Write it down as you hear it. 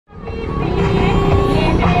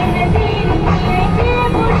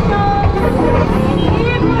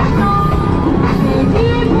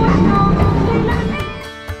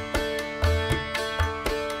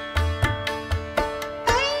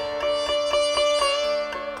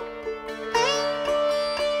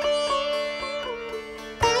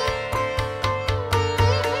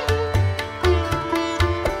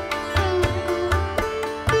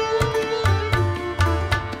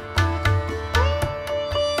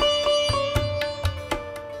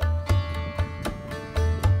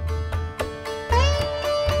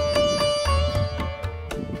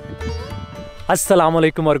अस्सलाम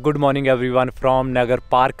वालेकुम और good morning everyone from Nagar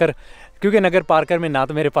Parker. क्योंकि नगर पार्कर में ना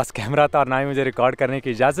तो मेरे पास कैमरा था और ना ही मुझे रिकॉर्ड करने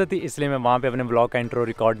की इजाज़त थी, इसलिए मैं वहाँ पे अपने ब्लॉग का इंट्रो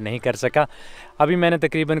रिकॉर्ड नहीं कर सका। अभी मैंने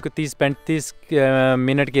तकरीबन को 30-35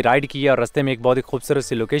 मिनट की राइड की है और रास्ते में एक बहुत ही खूबसूरत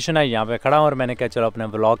सी लोकेशन है, यहाँ पे खड़ा हूँ और मैंने कहा चलो अपने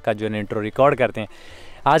ब्लॉग का जो है इंट्रो रिकॉर्ड करते हैं।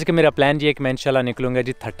 आज का मेरा प्लान ये है कि मैं इंशाल्लाह निकलूँगा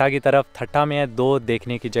जी थट्टा की तरफ। थट्टा में है दो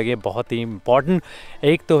देखने की जगह बहुत ही इंपॉर्टेंट।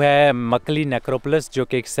 एक तो है मकली नेक्रोपोलिस जो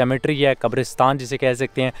कि एक सेमेट्री है, कब्रिस्तान जिसे कह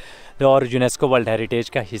सकते हैं, और यूनेस्को वर्ल्ड हेरिटेज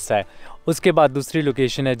का हिस्सा है। उसके बाद दूसरी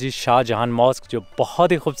लोकेशन है जी शाह जहान मॉस्क, जो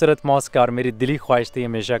बहुत ही खूबसूरत मॉस्क है और मेरी दिली ख्वाहिश थी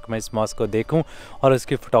हमेशा कि मैं इस मॉस्क को देखूं और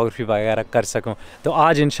उसकी फ़ोटोग्राफी वगैरह कर सकूं। तो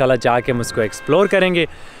आज इंशाल्लाह जाके हम उसको एक्सप्लोर करेंगे।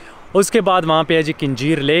 उसके बाद वहाँ पे है जी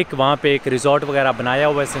किंजीर लेक, वहाँ पे एक रिज़ॉर्ट वगैरह बनाया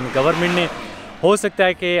हुआ है सिंध गवर्नमेंट ने। हो सकता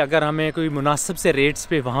है कि अगर हमें कोई मुनासिब से रेट्स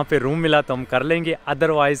पे वहाँ पे रूम मिला तो हम कर लेंगे,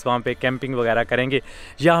 अदरवाइज़ वहाँ पे कैंपिंग वगैरह करेंगे,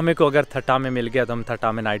 या हमें को अगर थट्टा में मिल गया तो हम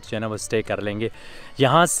थट्टा में नाइट जो है ना वो स्टे कर लेंगे।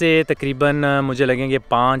 यहाँ से तकरीबन मुझे लगेंगे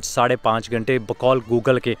 5-5.5 घंटे बकौल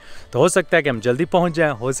गूगल के। तो हो सकता है कि हम जल्दी पहुँच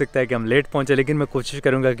जाएँ, हो सकता है कि हम लेट पहुँचे, लेकिन मैं कोशिश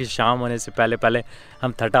करूँगा कि शाम होने से पहले पहले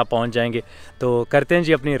हम थट्टा पहुँच जाएँगे। तो करते हैं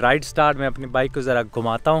जी अपनी राइड स्टार्ट। मैं अपनी बाइक को ज़रा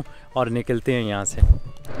घुमाता हूँ और निकलते हैं यहाँ से।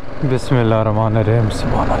 बिस्मिल्लाहिर्रहमानिर्रहीम।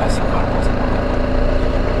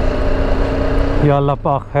 या अल्लाह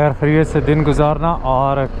पाक खैर खैरियत से दिन गुजारना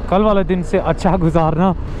और कल वाले दिन से अच्छा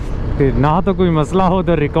गुजारना, कि ना तो कोई मसला हो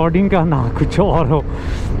उधर रिकॉर्डिंग का ना कुछ और हो,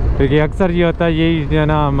 क्योंकि अक्सर ये होता है यही जो है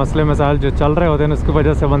ना मसले मसाइल जो चल रहे होते हैं उसकी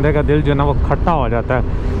वजह से बंदे का दिल जो है ना वो खट्टा हो जाता है।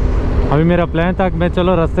 अभी मेरा प्लान था कि मैं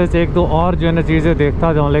चलो रास्ते से एक दो और जो है ना चीज़ें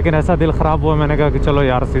देखता जाऊँ, लेकिन ऐसा दिल ख़राब हुआ, मैंने कहा कि चलो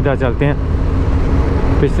यार सीधा चलते हैं।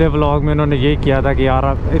 पिछले व्लॉग में उन्होंने यही किया था कि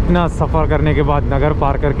यार इतना सफ़र करने के बाद नगर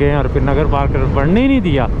पार्कर गए और फिर नगर पार्कर बढ़ने ही नहीं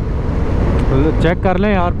दिया। चेक कर लें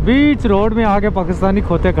यार, बीच रोड में आके पाकिस्तानी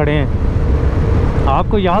खोते खड़े हैं।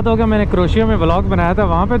 आपको याद होगा मैंने क्रोशिया में व्लॉग बनाया था,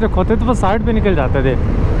 वहाँ पे जो खोते थे वो साइड पे निकल जाते थे,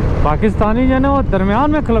 पाकिस्तानी जो है ना वो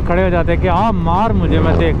दरमियान में खड़े हो जाते हैं कि आप मार मुझे,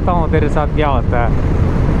 मैं देखता हूँ तेरे साथ क्या होता है।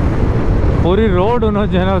 पूरी रोड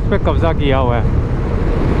उन्होंने जो है ना उस पर कब्ज़ा किया हुआ है।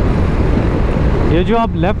 ये जो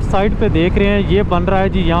आप लेफ़्ट साइड पे देख रहे हैं ये बन रहा है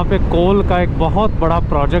जी, यहाँ पे कोल का एक बहुत बड़ा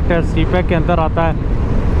प्रोजेक्ट है, सीपैक के अंदर आता है,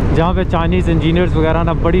 जहाँ पे चाइनीज़ इंजीनियर्स वगैरह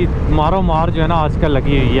ना बड़ी मारो मार जो है ना आजकल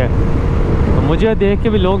लगी हुई है। तो मुझे देख के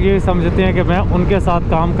भी लोग यही समझते हैं कि मैं उनके साथ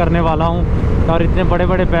काम करने वाला हूँ, और इतने बड़े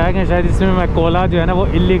बड़े बैग हैं शायद इसमें मैं कोला जो है ना वो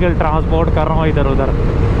इलीगल ट्रांसपोर्ट कर रहा हूँ इधर उधर।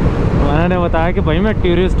 उन्होंने बताया कि भाई मैं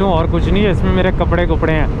टूरिस्ट हूँ और कुछ नहीं है, इसमें मेरे कपड़े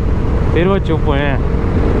कुपड़े हैं। फिर वो चुप हुए हैं।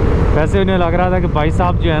 वैसे उन्हें लग रहा था कि भाई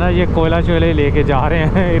साहब जो है ना ये कोयला शोले लेके जा रहे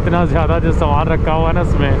हैं, इतना ज़्यादा जो सामान रखा हुआ है ना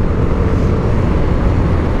उसमें।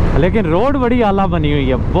 लेकिन रोड बड़ी आला बनी हुई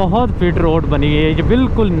है, बहुत फिट रोड बनी हुई है, ये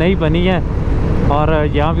बिल्कुल नई बनी है। और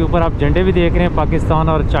यहाँ पे ऊपर आप झंडे भी देख रहे हैं पाकिस्तान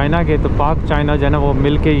और चाइना के, तो पाक चाइना जो है ना वो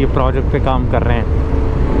मिलके ये प्रोजेक्ट पे काम कर रहे हैं।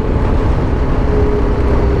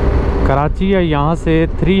 कराची है यहाँ से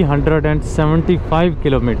 375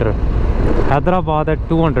 किलोमीटर, हैदराबाद है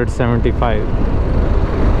 275।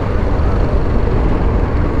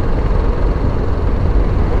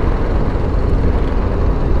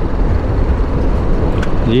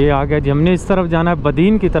 ये आ गया जी, हमने इस तरफ जाना है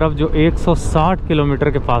बदीन की तरफ जो 160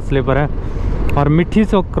 किलोमीटर के फासले पर है, और मिट्टी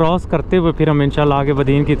से क्रॉस करते हुए फिर हम इंशाल्लाह आगे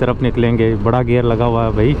बदीन की तरफ निकलेंगे। बड़ा गियर लगा हुआ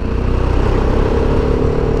है भाई।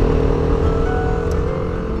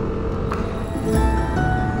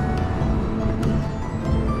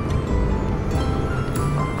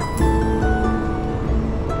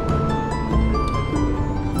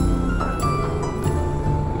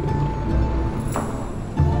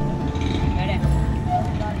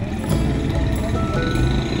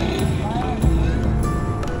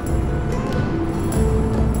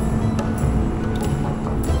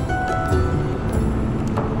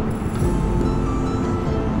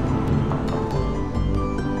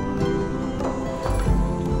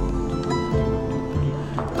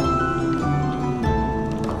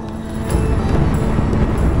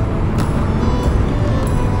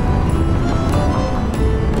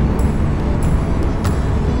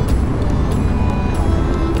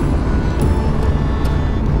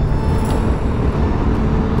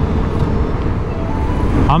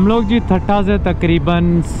 हम लोग जी थट्टा से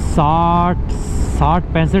तकरीबन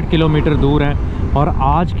 60-65 किलोमीटर दूर हैं, और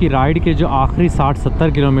आज की राइड के जो आखिरी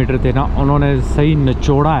 60-70 किलोमीटर थे ना उन्होंने सही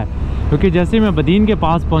निचोड़ा है, क्योंकि जैसे मैं बदीन के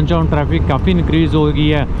पास पहुंचा हूँ ट्रैफिक काफ़ी इंक्रीज़ हो गई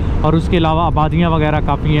है, और उसके अलावा आबादियाँ वगैरह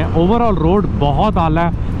काफ़ी हैं। ओवरऑल रोड बहुत आला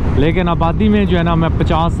है, लेकिन आबादी में जो है ना मैं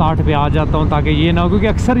 50-60 पे आ जाता हूँ, ताकि ये ना हो, क्योंकि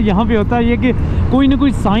अक्सर यहाँ पे होता है ये कि कोई ना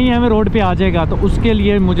कोई साई हमें रोड पे आ जाएगा, तो उसके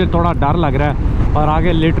लिए मुझे थोड़ा डर लग रहा है। और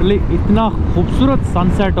आगे लिटरली इतना खूबसूरत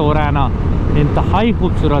सनसेट हो रहा है ना, इंतहाई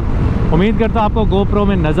खूबसूरत। उम्मीद करता आपको गोप्रो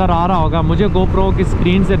में नज़र आ रहा होगा, मुझे गोप्रो की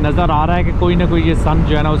स्क्रीन से नज़र आ रहा है कि कोई ना कोई ये सन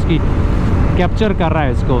जो है ना उसकी कैप्चर कर रहा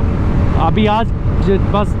है इसको। अभी आज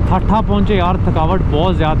बस ठट्ठा पहुँचे यार, थकावट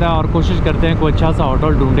बहुत ज़्यादा है और कोशिश करते हैं कोई अच्छा सा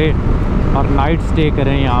होटल ढूंढे और नाइट स्टे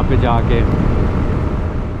करें यहाँ पे जाके।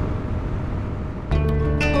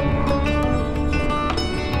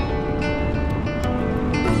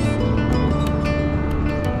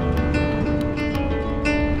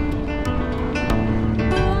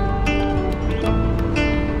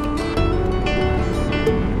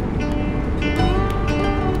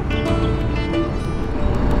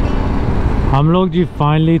 हम लोग जी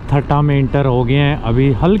फाइनली थट्टा में इंटर हो गए हैं।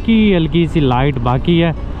 अभी हल्की हल्की सी लाइट बाकी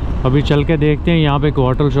है, अभी चल के देखते हैं यहाँ पे कोई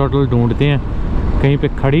होटल शोटल ढूंढते हैं कहीं पे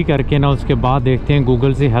खड़ी करके ना, उसके बाद देखते हैं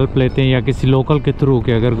गूगल से हेल्प लेते हैं या किसी लोकल के थ्रू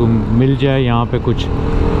के अगर मिल जाए यहाँ पे कुछ,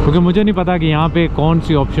 क्योंकि मुझे नहीं पता कि यहाँ पे कौन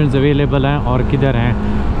सी ऑप्शंस अवेलेबल हैं और किधर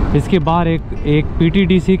हैं। इसके बाहर एक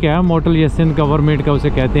PTDC का है मोटल या सिंध गवर्नमेंट का उसे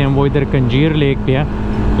कहते हैं, वो इधर कंजीर लेक पे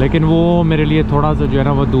है, लेकिन वो मेरे लिए थोड़ा सा जो है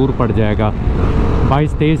ना वो दूर पड़ जाएगा,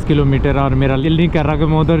 22-23 किलोमीटर, और मेरा दिल नहीं कर रहा कि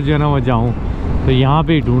मैं उधर जो है ना वो जाऊँ। तो यहाँ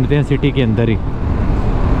पे ढूंढते हैं सिटी के अंदर ही।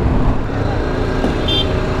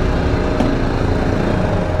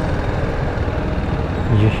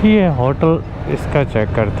 यही है होटल, इसका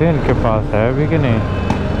चेक करते हैं इनके पास है अभी कि नहीं।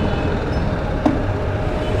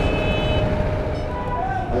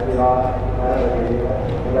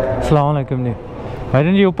 अस्सलाम वालेकुम जी।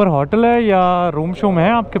 भाईजान जी ऊपर होटल है या रूम शूम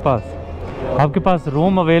है आपके पास? आपके पास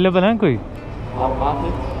रूम अवेलेबल है कोई?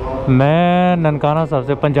 मैं ननकाना साहब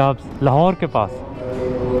से, पंजाब, लाहौर के पास।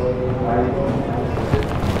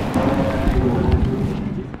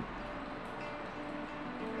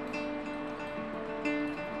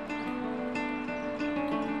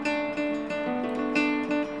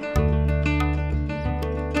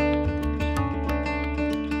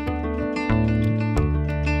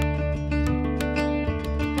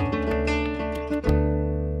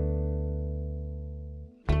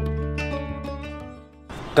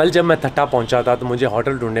 कल जब मैं थट्टा पहुंचा था तो मुझे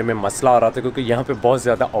होटल ढूंढने में मसला आ रहा था, क्योंकि यहाँ पे बहुत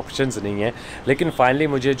ज़्यादा ऑप्शंस नहीं है। लेकिन फाइनली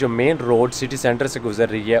मुझे जो मेन रोड सिटी सेंटर से गुजर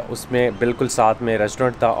रही है उसमें बिल्कुल साथ में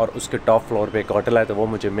रेस्टोरेंट था और उसके टॉप फ्लोर पे एक होटल है, तो वो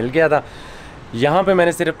मुझे मिल गया था। यहाँ पे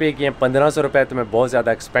मैंने सिर्फ पे किए 1500 रुपये, तो मैं बहुत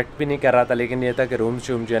ज़्यादा एक्सपेक्ट भी नहीं कर रहा था, लेकिन ये था कि रूम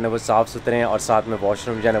शूम जो है ना वो साफ़ सुथरे हैं और साथ में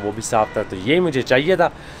वॉशरूम जो है ना वो भी साफ़ था, तो ये मुझे चाहिए था।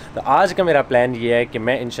 तो आज का मेरा प्लान ये है कि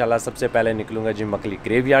मैं इंशाल्लाह सबसे पहले निकलूँगा जी मकली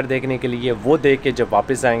ग्रेवयार्ड देखने के लिए। वो देख के जब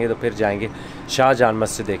वापस आएंगे तो फिर जाएंगे शाह जहान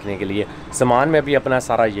मस्जिद देखने के लिए। सामान मैं भी अपना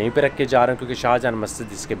सारा यहीं पे रख के जा रहा हूँ, क्योंकि शाह जहान मस्जिद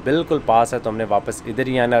इसके बिल्कुल पास है, तो हमने वापस इधर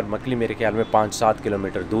ही आना है। और मकली मेरे ख्याल में 5-7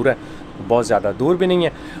 किलोमीटर दूर है, बहुत ज़्यादा दूर भी नहीं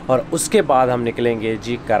है। और उसके बाद हम निकलेंगे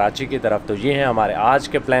जी कराची की तरफ। तो ये हैं हमारे आज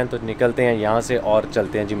के प्लान, तो निकलते हैं यहाँ से और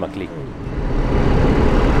चलते हैं जी मकली।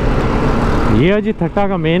 ये है जी थट्टा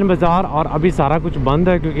का मेन बाज़ार, और अभी सारा कुछ बंद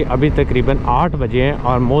है क्योंकि अभी तकरीबन 8 बजे हैं,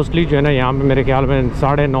 और मोस्टली जो है ना यहाँ पे मेरे ख्याल में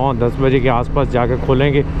 9:30-10 बजे के आसपास जाकर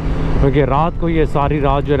खोलेंगे, क्योंकि रात को ये सारी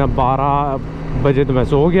रात जो है ना 12 बजे तो मैं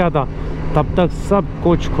सो गया था, तब तक सब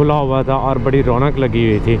कुछ खुला हुआ था और बड़ी रौनक लगी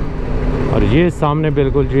हुई थी। और ये सामने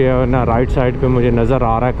बिल्कुल जो है ना राइट साइड पे मुझे नज़र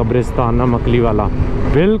आ रहा है कब्रिस्तान ना मकली वाला,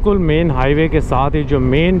 बिल्कुल मेन हाईवे के साथ ही। जो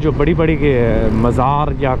मेन जो बड़ी बड़ी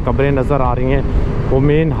मज़ार या कब्रें नज़र आ रही हैं वो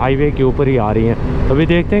मेन हाईवे के ऊपर ही आ रही हैं। अभी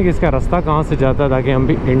देखते हैं कि इसका रास्ता कहाँ से जाता है ताकि हम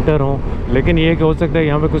भी इंटर हों। लेकिन ये कि हो सकता है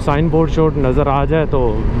यहाँ पे कुछ साइन बोर्ड शोर्ड नज़र आ जाए तो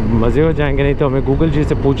मज़े हो जाएंगे, नहीं तो हमें गूगल जी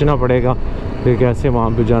से पूछना पड़ेगा कि कैसे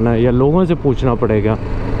वहाँ पे जाना है, या लोगों से पूछना पड़ेगा।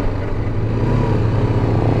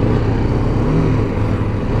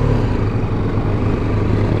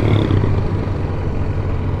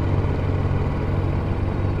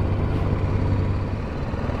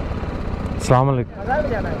 अस्सलाम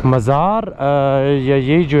वालेकुम। मज़ार या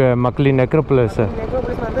यही जो है मकली नेक्रोपोलिस है?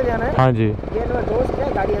 अंदर जाना है। हाँ जी,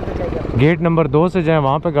 गेट नंबर 2 से जाएं,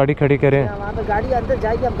 वहाँ पे गाड़ी खड़ी करें, वहाँ पे गाड़ी अंदर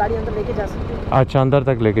जाएगी, आप गाड़ी अंदर लेके जा सकते हैं। अच्छा, अंदर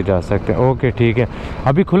तक लेके जा सकते हैं, ओके ठीक है।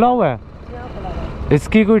 अभी खुला हुआ है?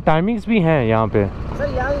 इसकी कोई टाइमिंग्स भी हैं यहाँ पे?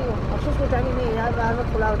 सर यहाँ कोई टाइमिंग नहीं है, यहाँ बाहर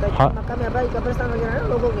में खुला होता है। हाँ। मक्का में अब्रार कब्रिस्तान वगैरह है ना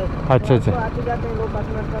लोगों के। अच्छा अच्छा, आते जाते हैं लोग 5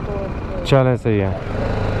 मिनट का, तो चलें सही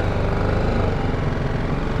है।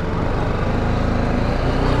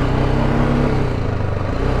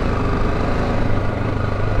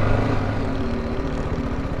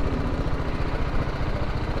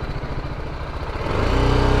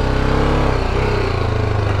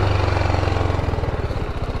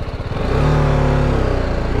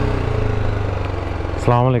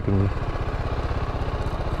 अस्सलाम वालेकुम जी।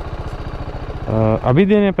 अभी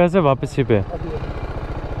देने पैसे वापस ही पे?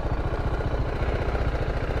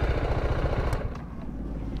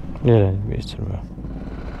 ये रहे 20 रुपये।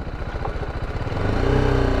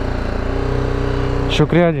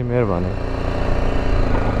 शुक्रिया जी, मेहरबानी।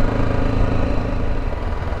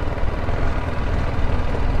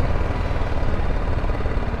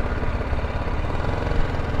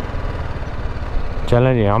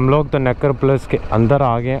 चलें जी, हम लोग तो नक्कर प्लस के अंदर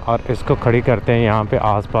आ गए और इसको खड़ी करते हैं यहाँ पे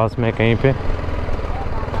आसपास में कहीं पे,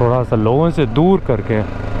 थोड़ा सा लोगों से दूर करके।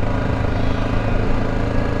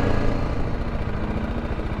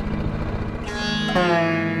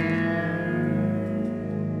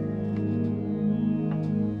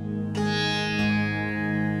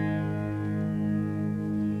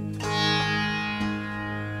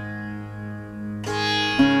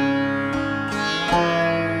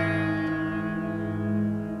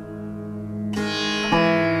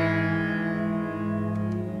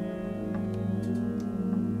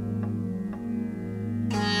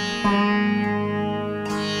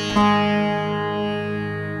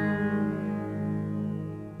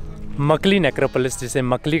 मकली नेक्रोपोलिस, जिसे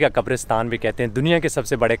मकली का कब्रिस्तान भी कहते हैं, दुनिया के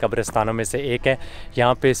सबसे बड़े कब्रिस्तानों में से एक है।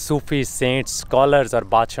 यहाँ पे सूफ़ी, सेंट्स, स्कॉलर्स और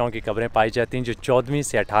बादशाहों की कब्रें पाई जाती हैं जो 14वीं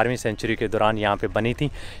से 18वीं सेंचुरी के दौरान यहाँ पे बनी थी।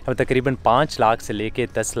 अब तकरीबन 5 लाख से लेके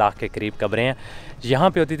 10 लाख के करीब कब्रें हैं। यहाँ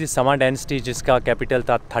पे होती थी समा डायनेस्टी, जिसका कैपिटल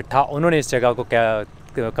था थट्टा। उन्होंने इस जगह को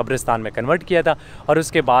कब्रिस्तान में कन्वर्ट किया था और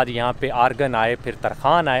उसके बाद यहाँ पे आर्गन आए, फिर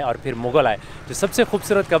तरखान आए और फिर मुग़ल आए। जो सबसे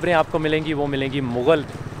खूबसूरत कब्रें आपको मिलेंगी वो मिलेंगी मुग़ल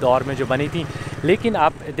दौर में जो बनी थी। लेकिन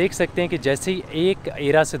आप देख सकते हैं कि जैसे ही एक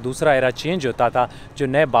एरा से दूसरा एरा चेंज होता था, जो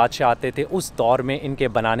नए बादशाह आते थे, उस दौर में इनके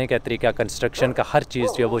बनाने का तरीका, कंस्ट्रक्शन का हर चीज़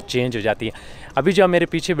जो है वो चेंज हो जाती है। अभी जो आप मेरे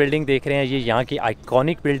पीछे बिल्डिंग देख रहे हैं, ये यहाँ की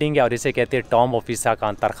आइकॉनिक बिल्डिंग है और इसे कहते हैं टॉम ऑफ ईसा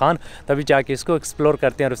खान तरखान। तभी जाके इसको एक्सप्लोर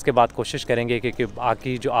करते हैं और उसके बाद कोशिश करेंगे कि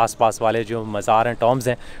बाकी जो आसपास वाले जो मज़ार हैं, टॉम्स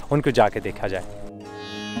हैं, उनको जाके देखा जाए।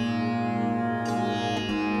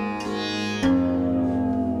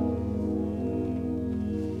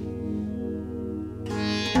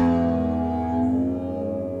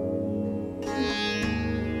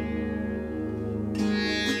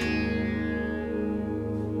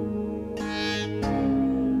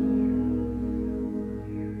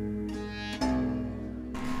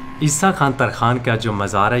 ईसा खान तरखान का जो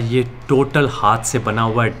मज़ार है ये टोटल हाथ से बना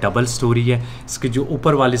हुआ है, डबल स्टोरी है। इसकी जो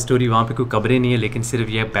ऊपर वाली स्टोरी वहाँ पे कोई कब्रें नहीं है, लेकिन सिर्फ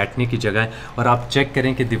ये बैठने की जगह है। और आप चेक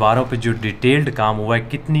करें कि दीवारों पे जो डिटेल्ड काम हुआ है,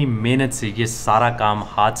 कितनी मेहनत से ये सारा काम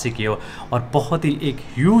हाथ से किया हुआ, और बहुत ही एक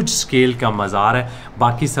ह्यूज स्केल का मज़ार है।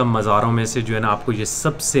 बाकी सब मज़ारों में से जो है ना, आपको ये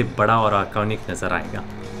सबसे बड़ा और आइकॉनिक नज़र आएगा।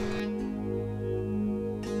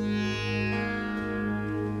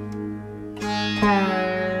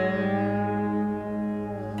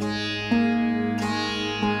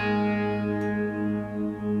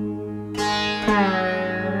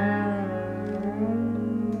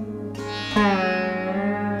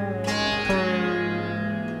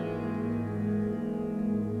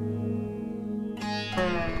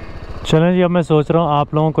 चलें जी, अब मैं सोच रहा हूँ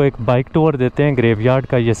आप लोगों को एक बाइक टूर देते हैं ग्रेवयार्ड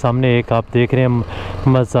का। ये सामने एक आप देख रहे हैं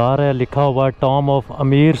मज़ार है, लिखा हुआ टॉम ऑफ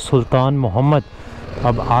अमीर सुल्तान मोहम्मद।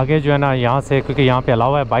 अब आगे जो है ना, यहाँ से, क्योंकि यहाँ पे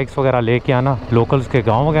अलावा है बाइक्स वगैरह लेके आना, लोकल्स के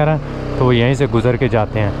गांव वगैरह, तो वो यहीं से गुज़र के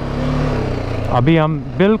जाते हैं। अभी हम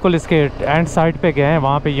बिल्कुल इसके एंड साइड पे गए हैं,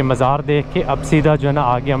 वहाँ पे ये मज़ार देख के अब सीधा जो है ना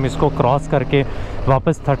आगे हम इसको क्रॉस करके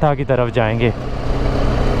वापस थट्टा की तरफ जाएंगे।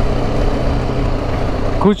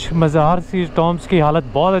 कुछ मज़ार सी टॉम्स की हालत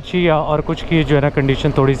बहुत अच्छी है और कुछ की जो है ना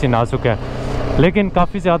कंडीशन थोड़ी सी नाजुक है, लेकिन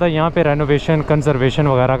काफ़ी ज़्यादा यहाँ पे रेनोवेशन, कंजर्वेशन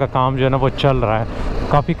वगैरह का काम जो है ना वो चल रहा है।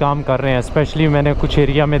 काफ़ी काम कर रहे हैं। स्पेशली मैंने कुछ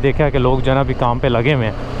एरिया में देखा है कि लोग जो है ना अभी काम पे लगे हुए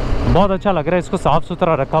हैं। बहुत अच्छा लग रहा है। इसको साफ़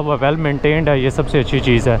सुथरा रखा हुआ, वेल मेंटेन्ड है, ये सबसे अच्छी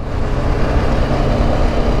चीज़ है।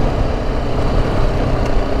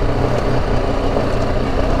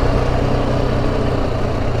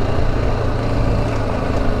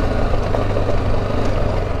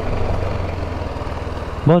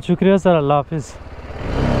 बहुत शुक्रिया सर, अल्लाह हाफिज़।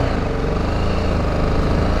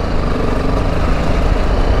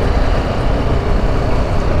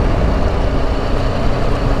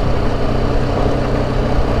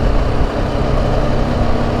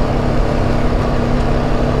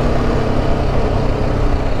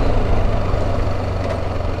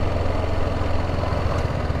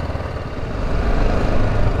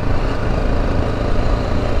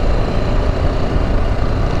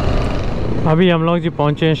 अभी हम लोग जी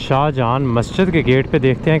पहुँचे हैं शाह जहान मस्जिद के गेट पे।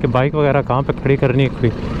 देखते हैं कि बाइक वगैरह कहाँ पे खड़ी करनी है, कोई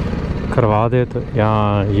करवा दे तो।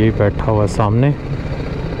 यहाँ यही बैठा हुआ सामने,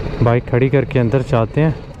 बाइक खड़ी करके अंदर जाते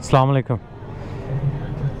हैं। अस्सलाम वालेकुम।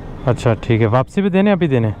 अच्छा ठीक है, वापसी भी देने, अभी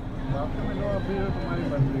देने?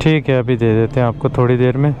 ठीक है, अभी दे देते हैं आपको थोड़ी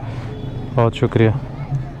देर में। बहुत शुक्रिया।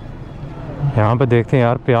 यहाँ पे देखते हैं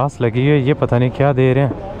यार, प्यास लगी है, ये पता नहीं क्या दे रहे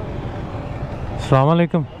हैं। अस्सलाम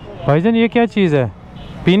वालेकुम भाईजान, ये क्या चीज़ है?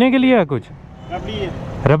 पीने के लिए है कुछ? रबड़ी है।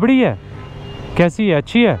 रबड़ी है? कैसी है?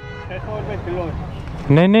 अच्छी है? 600 रुपये किलो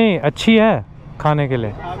है। नहीं नहीं, अच्छी है खाने के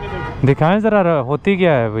लिए। दिखाएं ज़रा, होती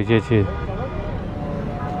क्या है ये चीज़?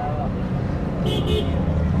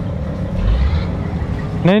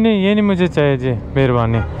 नहीं नहीं ये नहीं मुझे चाहिए जी,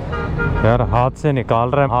 मेहरबानी। यार हाथ से निकाल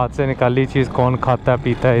रहा है, हाथ से निकाली चीज़ कौन खाता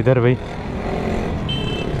पीता है इधर भाई।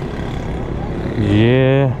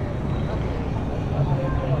 ये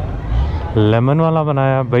लेमन वाला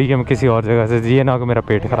बनाया भाई, हम किसी और जगह से, ये ना कि मेरा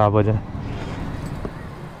पेट ख़राब हो जाए।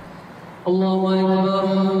 अल्लाहु अकबर,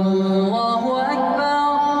 अल्लाहु अकबर,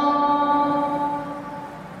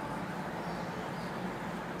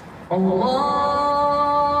 अल्लाहु अकबर, अल्लाहु अकबर।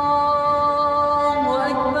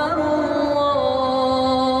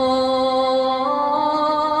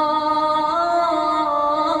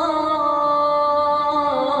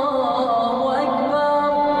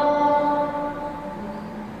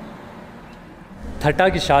 थट्टा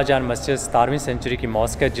की शाहजहां मस्जिद 17वीं सेंचुरी की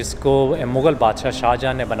मॉस्क है, जिसको मुग़ल बादशाह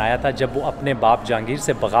शाहजहां ने बनाया था जब वो अपने बाप जहांगीर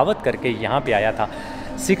से बगावत करके यहाँ पे आया था।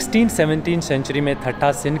 16-17 सेंचुरी में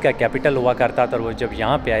थट्टा सिंध का कैपिटल हुआ करता था, और वो जब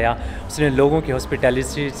यहाँ पे आया उसने लोगों की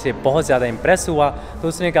हॉस्पिटैलिटी से बहुत ज़्यादा इम्प्रेस हुआ, तो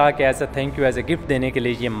उसने कहा कि as a thank you, as a gift देने के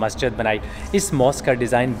लिए ये मस्जिद बनाई। इस मॉस्क का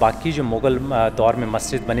डिज़ाइन बाकी जो मुग़ल दौर में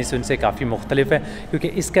मस्जिद बनी थी उनसे काफ़ी मुख्तलिफ है, क्योंकि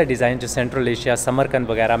इसका डिज़ाइन जो सेंट्रल एशिया समरकंद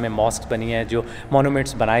वगैरह में मॉस्क बनी है, जो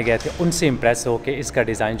मोनूमेंट्स बनाए गए थे, उनसे इम्प्रेस होकर इसका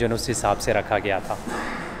डिज़ाइन जो है उस हिसाब से रखा गया था।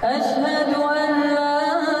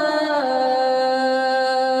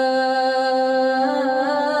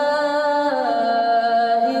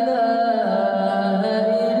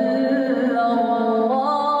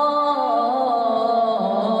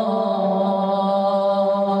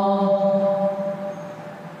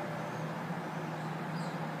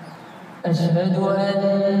 अशहदु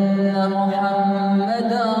अन्ना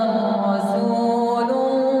मुहम्मदन रसूलुल्लाह।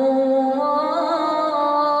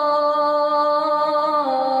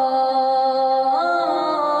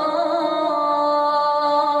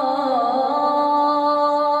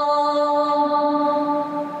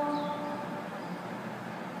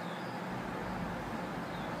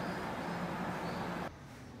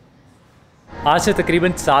 आज से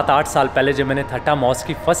तकरीबन 7-8 साल पहले जब मैंने थट्टा मॉस्क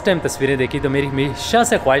की फ़र्स्ट टाइम तस्वीरें देखी, तो मेरी हमेशा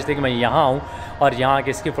से ख्वाहिश थी कि मैं यहाँ आऊँ और यहाँ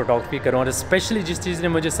आके इसकी फ़ोटोग्राफी करूँ। और स्पेशली जिस चीज़ ने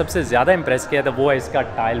मुझे सबसे ज़्यादा इम्प्रेस किया था वो है इसका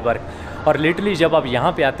टाइल वर्क। और लिटरली जब आप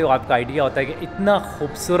यहाँ पे आते हो आपका आइडिया होता है कि इतना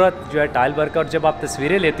खूबसूरत जो है टाइल वर्क, और जब आप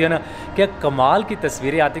तस्वीरें लेते हो ना, क्या कमाल की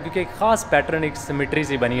तस्वीरें आती हैं, क्योंकि एक ख़ास पैटर्न, एक सिमेट्री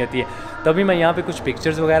सी बनी होती है। तभी मैं यहाँ पे कुछ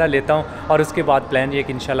पिक्चर्स वगैरह लेता हूँ, और उसके बाद प्लान ये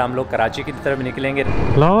कि इंशाल्लाह हम लोग कराची की तरफ निकलेंगे।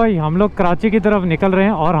 लो भाई, हम लोग कराची की तरफ निकल रहे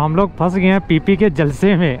हैं और हम लोग फंस गए हैं पीपी के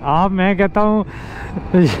जलसे में। आप, मैं कहता हूँ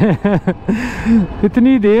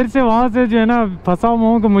इतनी देर से वहाँ से जो है ना फंसा हुआ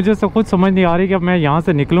हूँ कि मुझे सब कुछ समझ नहीं आ रही कि अब मैं यहाँ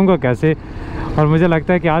से निकलूँगा कैसे। और मुझे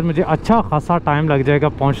लगता है कि आज मुझे अच्छा खासा टाइम लग जाएगा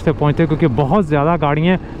पहुँचते पहुँचते, क्योंकि बहुत ज़्यादा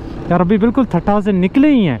गाड़ियाँ यार अभी बिल्कुल थट्टा से निकले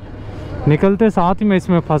ही हैं। निकलते साथ ही मैं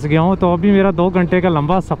इसमें फंस गया हूँ, तो अभी मेरा 2 घंटे का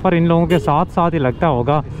लंबा सफ़र इन लोगों के साथ साथ ही लगता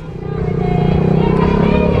होगा।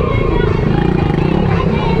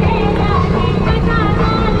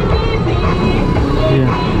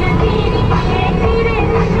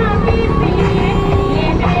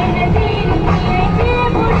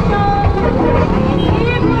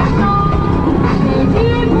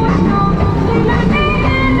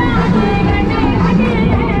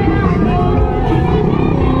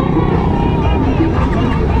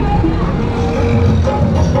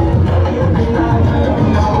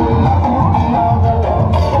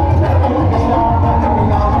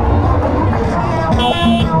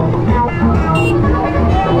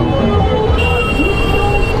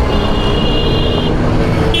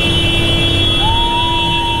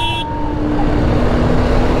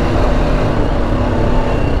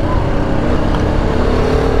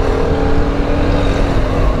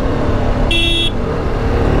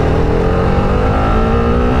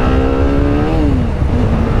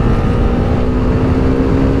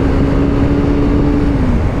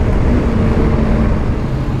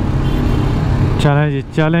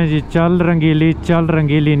 चलें जी, चल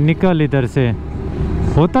रंगीली निकल इधर से।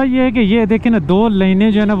 होता ये है कि ये देखें ना, 2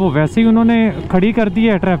 लाइनें जो है ना वो वैसे ही उन्होंने खड़ी कर दी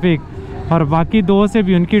है ट्रैफिक, और बाकी 2 से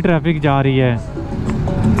भी उनकी ट्रैफिक जा रही है।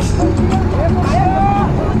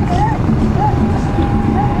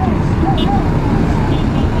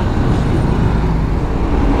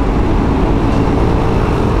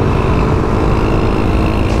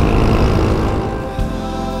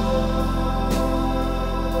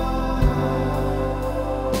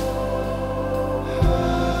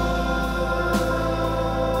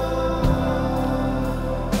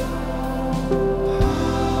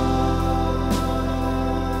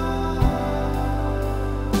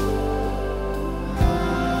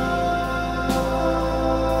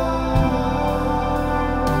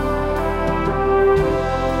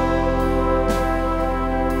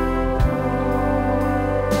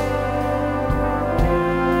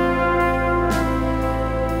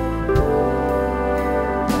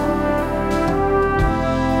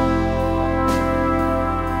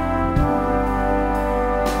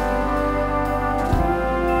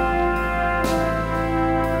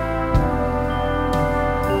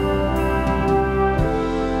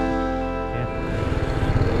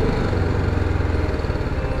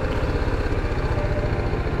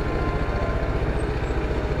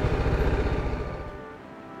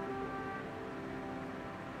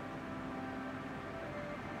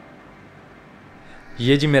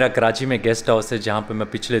 ये जी मेरा कराची में गेस्ट हाउस है जहाँ पे मैं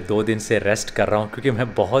पिछले 2 दिन से रेस्ट कर रहा हूँ क्योंकि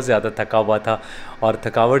मैं बहुत ज़्यादा थका हुआ था और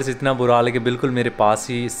थकावट से इतना बुरा हाल है कि बिल्कुल मेरे पास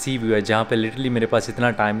ही सी व्यू है जहाँ पे लिटरली मेरे पास इतना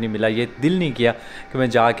टाइम नहीं मिला, ये दिल नहीं किया कि मैं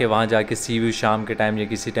जाके वहाँ जाके सी व्यू शाम के टाइम या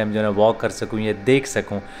किसी टाइम जो है वॉक कर सकूँ या देख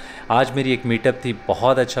सकूँ। आज मेरी एक मीटअप थी,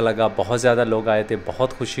 बहुत अच्छा लगा, बहुत ज़्यादा लोग आए थे,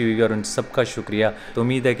 बहुत खुशी हुई और उन सबका शुक्रिया। तो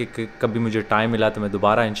उम्मीद है कि कभी मुझे टाइम मिला तो मैं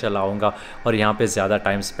दोबारा इंशाल्लाह आऊँगा और यहाँ पे ज़्यादा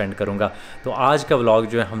टाइम स्पेंड करूँगा। तो आज का व्लॉग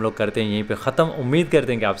जो है हम लोग करते हैं यहीं पे ख़त्म। उम्मीद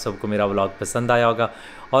करते हैं कि आप सबको मेरा व्लॉग पसंद आया होगा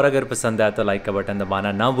और अगर पसंद आया तो लाइक का बटन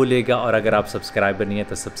दबाना ना भूलिएगा और अगर आप सब्सक्राइबर नहीं है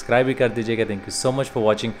तो सब्सक्राइब भी कर दीजिएगा। Thank you so much for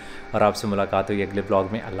watching और आपसे मुलाकात होगी अगले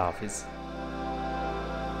व्लॉग में। अल्लाह हाफिज़।